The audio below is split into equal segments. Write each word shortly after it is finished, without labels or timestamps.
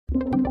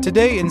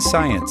Today in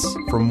Science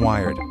from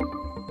Wired.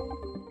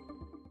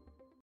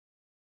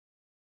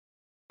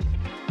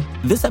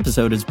 This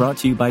episode is brought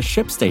to you by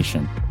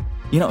ShipStation.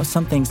 You know,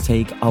 some things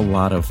take a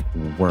lot of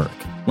work,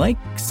 like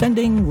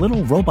sending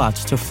little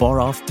robots to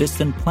far-off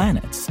distant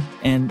planets.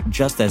 And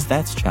just as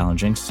that's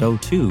challenging, so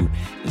too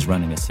is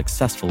running a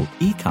successful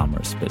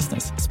e-commerce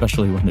business,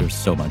 especially when there's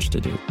so much to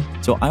do.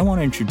 So I want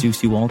to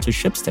introduce you all to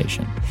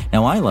ShipStation.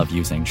 Now, I love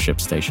using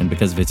ShipStation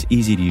because of its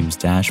easy-to-use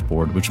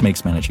dashboard, which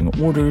makes managing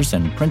orders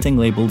and printing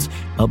labels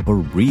a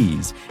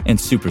breeze and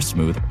super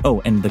smooth.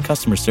 Oh, and the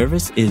customer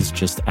service is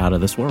just out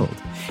of this world.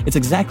 It's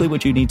exactly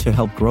what you need to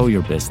help grow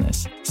your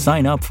business.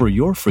 Sign up for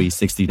your free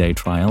 60-day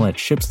trial at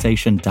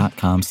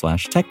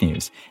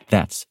shipstation.com/technews.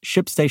 That's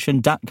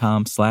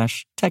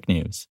shipstation.com/technews.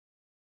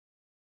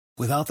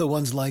 Without the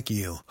ones like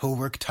you, who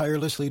work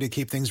tirelessly to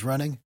keep things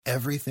running,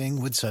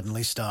 everything would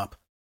suddenly stop.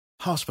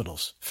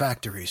 Hospitals,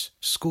 factories,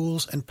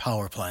 schools, and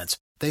power plants,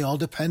 they all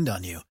depend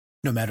on you.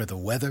 No matter the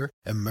weather,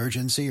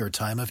 emergency, or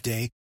time of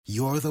day,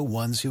 you're the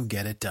ones who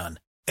get it done.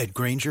 At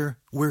Grainger,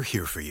 we're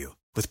here for you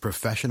with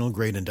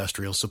professional-grade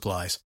industrial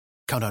supplies.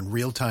 Count on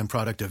real-time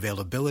product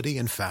availability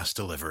and fast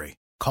delivery.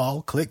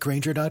 Call, click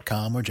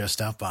Grainger.com, or just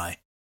stop by.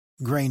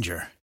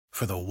 Grainger,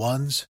 for the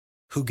ones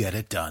who get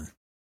it done.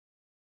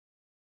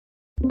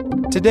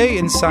 Today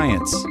in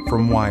Science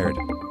from Wired.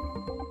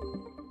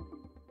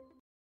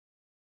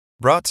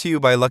 Brought to you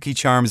by Lucky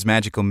Charms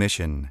Magical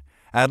Mission.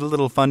 Add a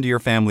little fun to your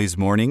family's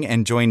morning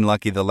and join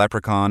Lucky the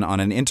Leprechaun on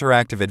an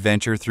interactive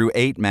adventure through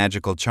 8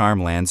 magical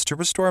charm lands to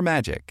restore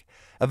magic.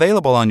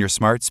 Available on your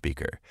smart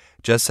speaker.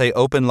 Just say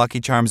Open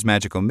Lucky Charms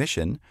Magical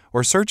Mission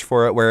or search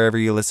for it wherever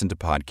you listen to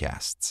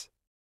podcasts.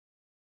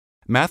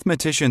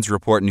 Mathematicians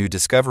report new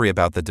discovery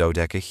about the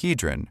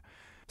dodecahedron.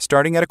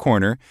 Starting at a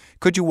corner,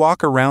 could you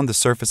walk around the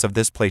surface of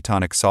this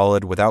Platonic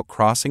solid without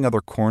crossing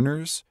other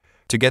corners?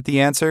 To get the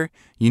answer,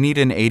 you need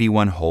an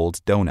 81-hole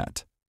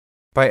doughnut.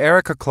 By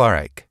Erica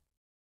Klareich.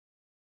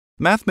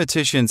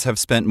 Mathematicians have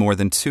spent more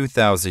than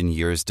 2,000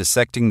 years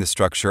dissecting the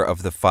structure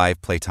of the 5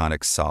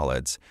 Platonic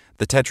solids,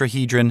 the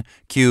tetrahedron,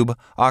 cube,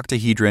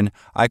 octahedron,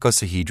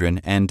 icosahedron,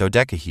 and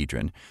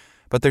dodecahedron,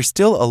 but there's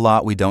still a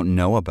lot we don't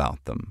know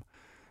about them.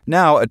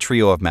 Now, a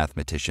trio of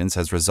mathematicians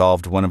has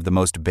resolved one of the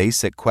most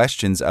basic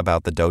questions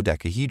about the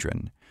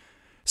dodecahedron.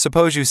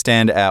 Suppose you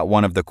stand at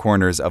one of the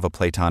corners of a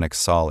Platonic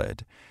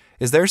solid.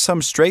 Is there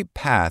some straight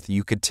path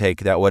you could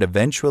take that would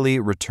eventually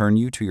return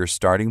you to your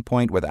starting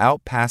point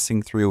without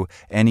passing through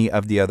any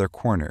of the other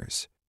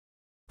corners?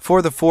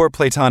 For the 4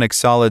 Platonic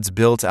solids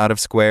built out of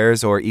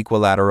squares or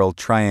equilateral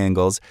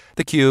triangles,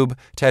 the cube,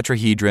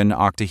 tetrahedron,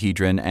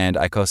 octahedron, and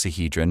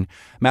icosahedron,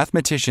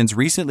 mathematicians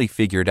recently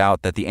figured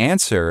out that the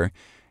answer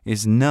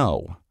is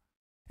no.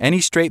 Any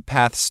straight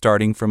path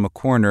starting from a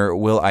corner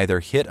will either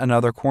hit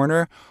another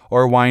corner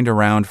or wind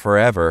around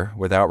forever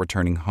without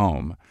returning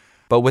home.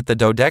 But with the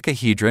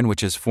dodecahedron,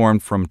 which is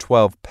formed from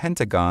 12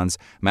 pentagons,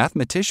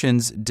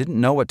 mathematicians didn't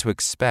know what to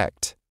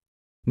expect.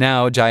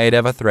 Now,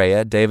 Jayadeva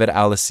Threya, David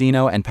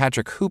Alessino, and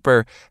Patrick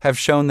Hooper have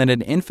shown that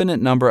an infinite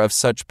number of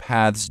such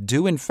paths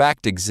do in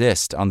fact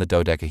exist on the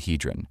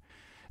dodecahedron.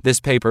 This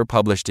paper,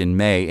 published in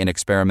May in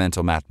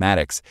Experimental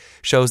Mathematics,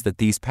 shows that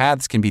these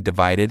paths can be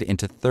divided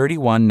into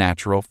 31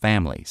 natural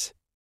families.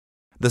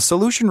 The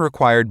solution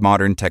required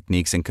modern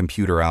techniques and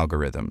computer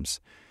algorithms.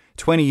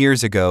 20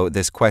 years ago,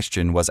 this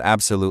question was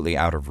absolutely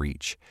out of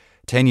reach.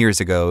 10 years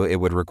ago, it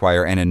would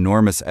require an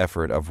enormous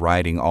effort of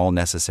writing all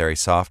necessary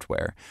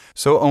software.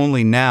 So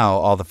only now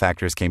all the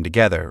factors came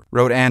together,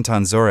 wrote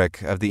Anton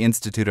Zorich of the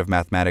Institute of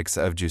Mathematics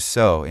of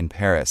Jussieu in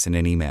Paris in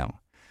an email.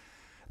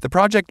 The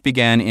project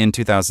began in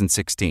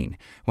 2016,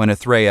 when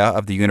Threya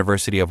of the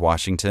University of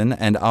Washington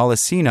and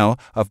Alessino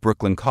of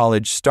Brooklyn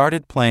College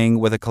started playing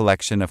with a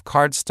collection of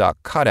cardstock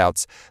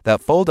cutouts that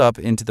fold up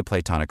into the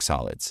Platonic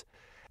solids.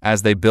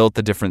 As they built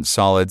the different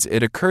solids,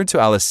 it occurred to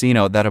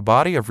Alessino that a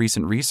body of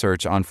recent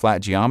research on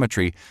flat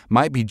geometry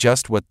might be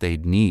just what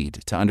they'd need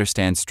to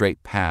understand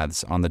straight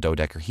paths on the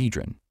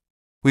dodecahedron.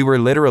 We were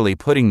literally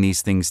putting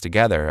these things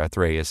together,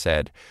 Threya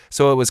said,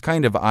 so it was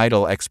kind of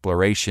idle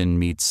exploration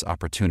meets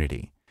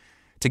opportunity.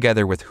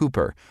 Together with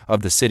Hooper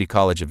of the City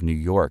College of New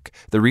York,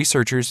 the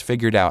researchers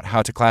figured out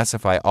how to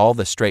classify all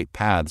the straight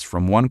paths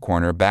from one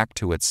corner back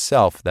to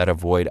itself that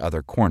avoid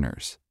other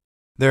corners.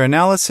 Their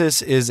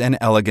analysis is an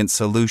elegant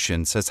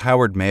solution, says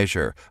Howard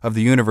Measure of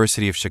the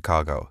University of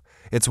Chicago.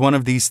 It's one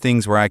of these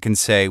things where I can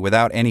say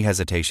without any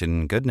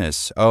hesitation,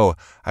 goodness, oh,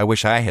 I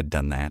wish I had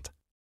done that.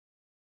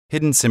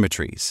 Hidden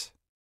symmetries.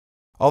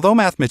 Although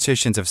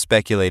mathematicians have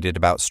speculated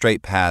about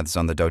straight paths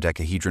on the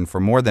dodecahedron for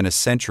more than a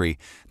century,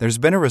 there's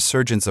been a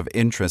resurgence of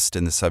interest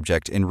in the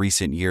subject in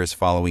recent years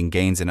following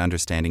gains in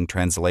understanding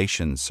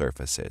translation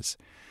surfaces.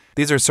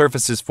 These are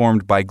surfaces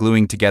formed by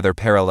gluing together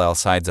parallel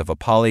sides of a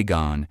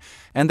polygon,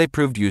 and they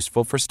proved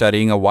useful for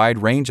studying a wide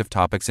range of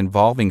topics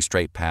involving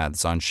straight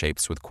paths on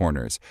shapes with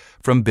corners,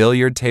 from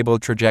billiard table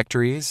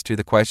trajectories to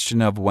the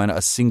question of when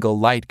a single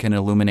light can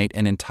illuminate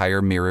an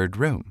entire mirrored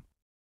room.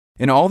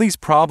 In all these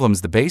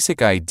problems, the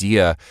basic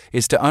idea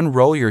is to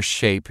unroll your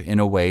shape in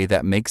a way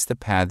that makes the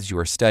paths you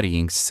are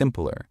studying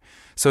simpler.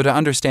 So to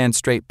understand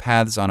straight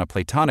paths on a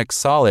Platonic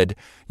solid,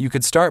 you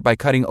could start by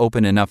cutting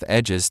open enough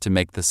edges to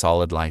make the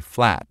solid lie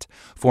flat,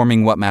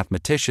 forming what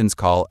mathematicians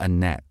call a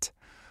net.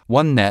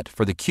 One net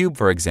for the cube,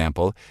 for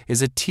example,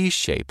 is a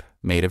T-shape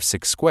made of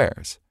 6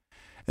 squares.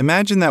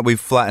 Imagine that we've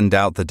flattened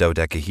out the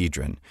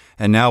dodecahedron,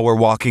 and now we're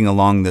walking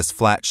along this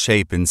flat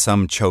shape in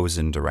some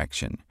chosen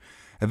direction.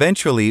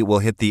 Eventually, we'll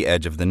hit the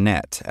edge of the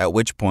net, at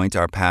which point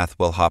our path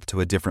will hop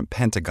to a different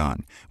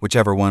pentagon,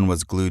 whichever one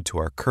was glued to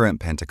our current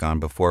pentagon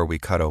before we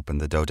cut open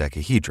the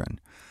dodecahedron.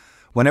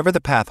 Whenever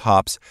the path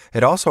hops,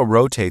 it also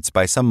rotates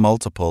by some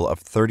multiple of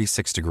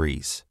 36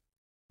 degrees.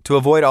 To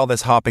avoid all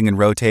this hopping and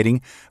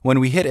rotating, when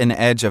we hit an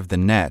edge of the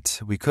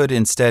net, we could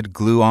instead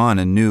glue on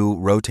a new,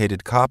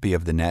 rotated copy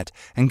of the net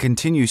and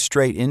continue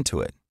straight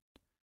into it.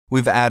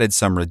 We've added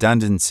some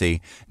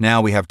redundancy.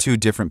 Now we have 2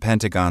 different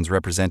pentagons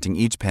representing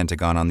each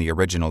pentagon on the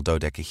original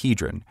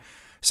dodecahedron.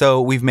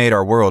 So we've made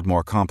our world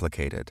more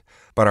complicated,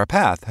 but our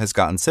path has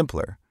gotten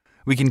simpler.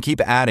 We can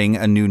keep adding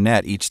a new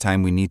net each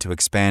time we need to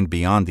expand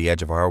beyond the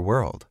edge of our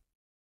world.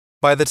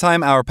 By the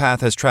time our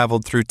path has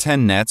traveled through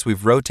 10 nets,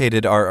 we've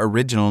rotated our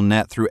original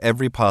net through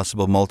every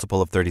possible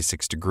multiple of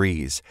 36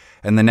 degrees,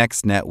 and the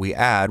next net we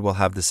add will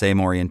have the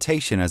same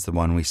orientation as the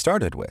one we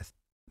started with.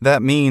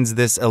 That means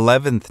this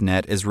 11th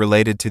net is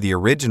related to the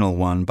original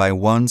one by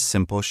one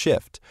simple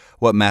shift,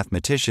 what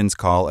mathematicians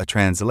call a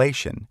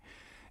translation.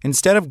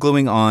 Instead of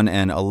gluing on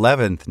an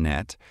 11th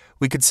net,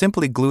 we could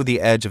simply glue the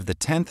edge of the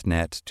 10th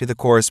net to the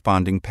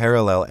corresponding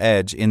parallel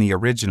edge in the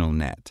original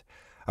net.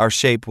 Our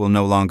shape will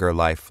no longer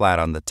lie flat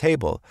on the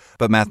table,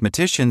 but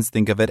mathematicians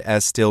think of it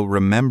as still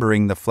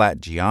remembering the flat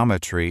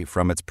geometry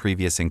from its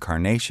previous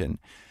incarnation.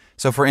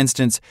 So, for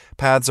instance,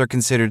 paths are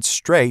considered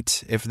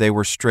straight if they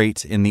were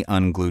straight in the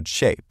unglued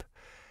shape.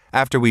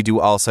 After we do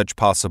all such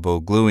possible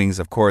gluings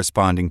of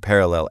corresponding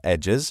parallel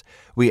edges,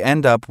 we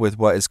end up with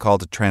what is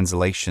called a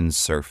translation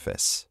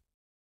surface.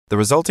 The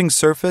resulting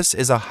surface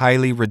is a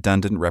highly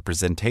redundant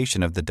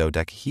representation of the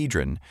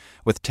dodecahedron,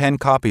 with 10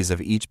 copies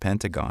of each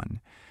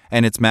pentagon.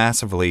 And it's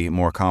massively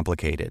more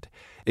complicated.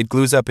 It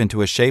glues up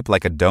into a shape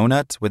like a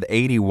donut with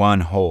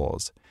 81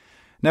 holes.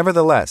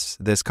 Nevertheless,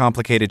 this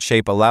complicated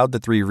shape allowed the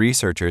 3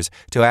 researchers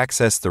to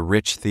access the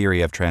rich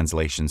theory of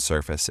translation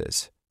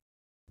surfaces.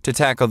 To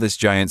tackle this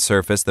giant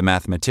surface, the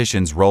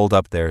mathematicians rolled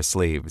up their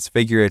sleeves,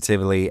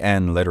 figuratively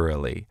and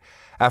literally.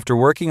 After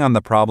working on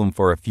the problem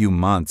for a few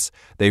months,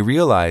 they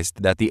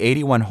realized that the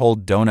 81-hole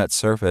donut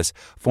surface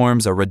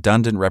forms a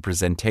redundant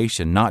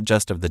representation not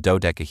just of the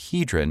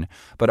dodecahedron,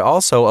 but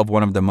also of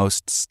one of the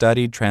most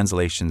studied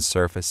translation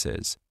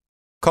surfaces.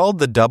 Called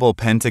the double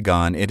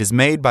pentagon, it is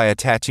made by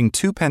attaching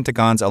 2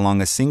 pentagons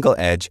along a single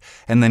edge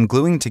and then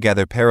gluing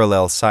together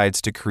parallel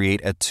sides to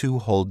create a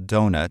 2-hole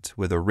donut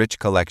with a rich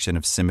collection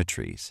of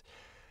symmetries.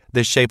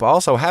 This shape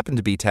also happened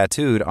to be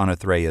tattooed on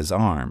Athreya's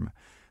arm.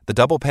 The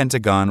double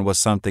pentagon was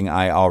something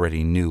I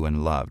already knew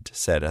and loved,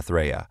 said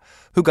Athreya,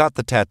 who got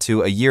the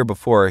tattoo a year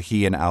before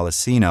he and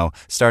Alessino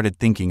started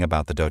thinking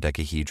about the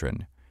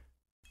dodecahedron.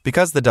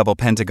 Because the double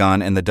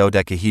pentagon and the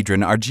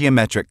dodecahedron are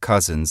geometric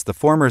cousins, the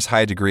former's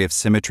high degree of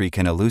symmetry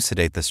can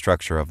elucidate the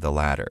structure of the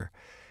latter.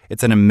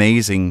 It's an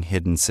amazing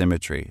hidden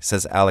symmetry,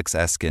 says Alex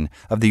Eskin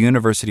of the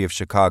University of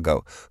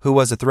Chicago, who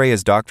was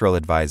Athreya's doctoral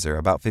advisor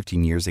about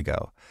 15 years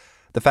ago.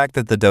 The fact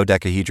that the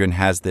dodecahedron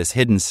has this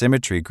hidden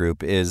symmetry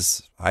group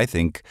is, I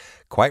think,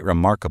 quite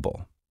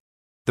remarkable.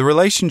 The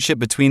relationship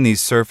between these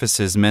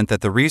surfaces meant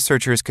that the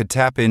researchers could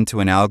tap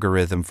into an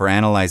algorithm for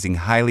analyzing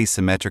highly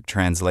symmetric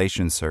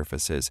translation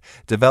surfaces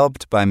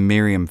developed by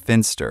Miriam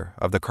Finster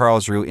of the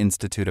Karlsruhe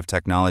Institute of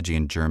Technology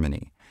in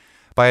Germany.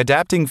 By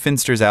adapting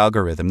Finster's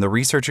algorithm, the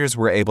researchers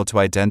were able to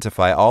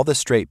identify all the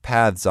straight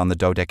paths on the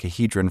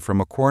dodecahedron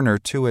from a corner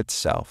to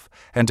itself,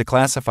 and to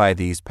classify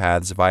these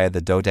paths via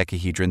the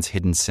dodecahedron's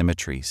hidden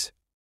symmetries.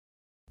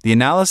 The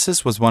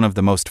analysis was one of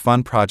the most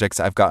fun projects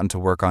I've gotten to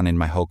work on in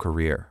my whole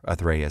career,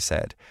 Athreya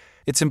said.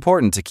 It's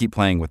important to keep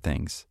playing with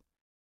things.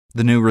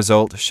 The new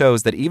result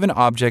shows that even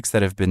objects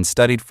that have been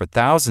studied for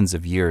thousands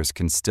of years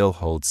can still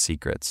hold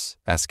secrets,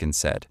 Eskin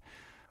said.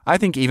 I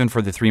think even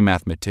for the 3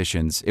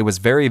 mathematicians, it was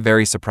very,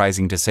 very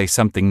surprising to say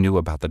something new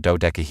about the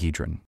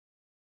dodecahedron.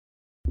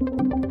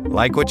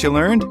 Like what you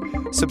learned?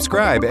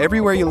 Subscribe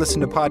everywhere you listen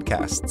to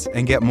podcasts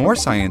and get more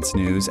science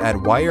news at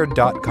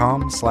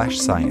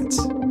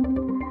wired.com/science.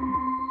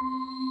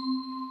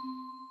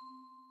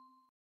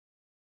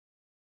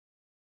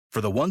 For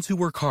the ones who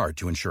work hard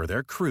to ensure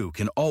their crew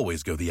can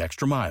always go the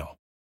extra mile,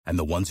 and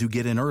the ones who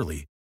get in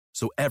early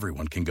so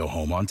everyone can go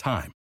home on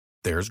time,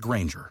 there's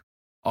Grainger,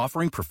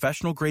 offering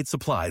professional-grade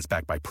supplies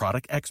backed by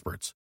product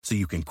experts so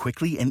you can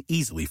quickly and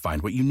easily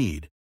find what you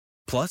need.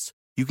 Plus,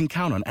 you can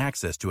count on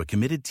access to a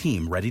committed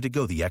team ready to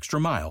go the extra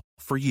mile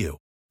for you.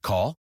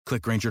 Call,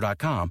 click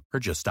Grainger.com,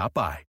 or just stop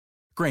by.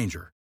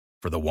 Grainger,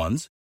 for the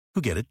ones who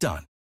get it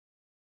done.